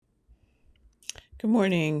Good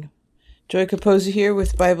morning. Joy Capozzi here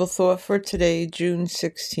with Bible Thought for today, June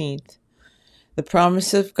 16th. The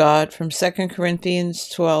promise of God from 2 Corinthians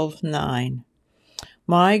 12:9.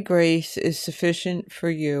 My grace is sufficient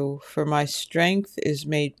for you, for my strength is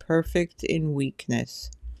made perfect in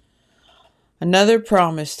weakness. Another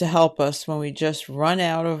promise to help us when we just run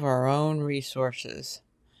out of our own resources.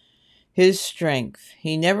 His strength.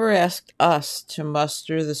 He never asked us to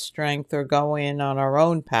muster the strength or go in on our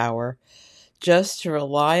own power, just to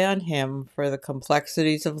rely on Him for the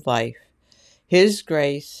complexities of life. His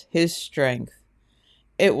grace, His strength,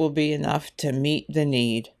 it will be enough to meet the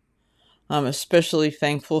need. I'm especially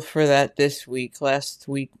thankful for that this week. Last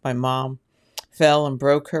week, my mom fell and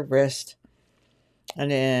broke her wrist,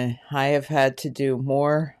 and I have had to do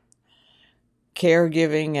more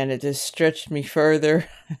caregiving, and it has stretched me further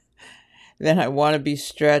than I want to be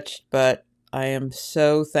stretched, but I am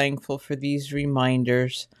so thankful for these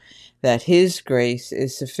reminders that His grace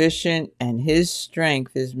is sufficient and His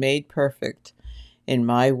strength is made perfect in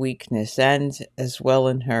my weakness and as well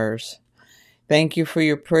in hers. Thank you for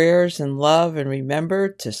your prayers and love, and remember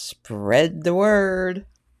to spread the word.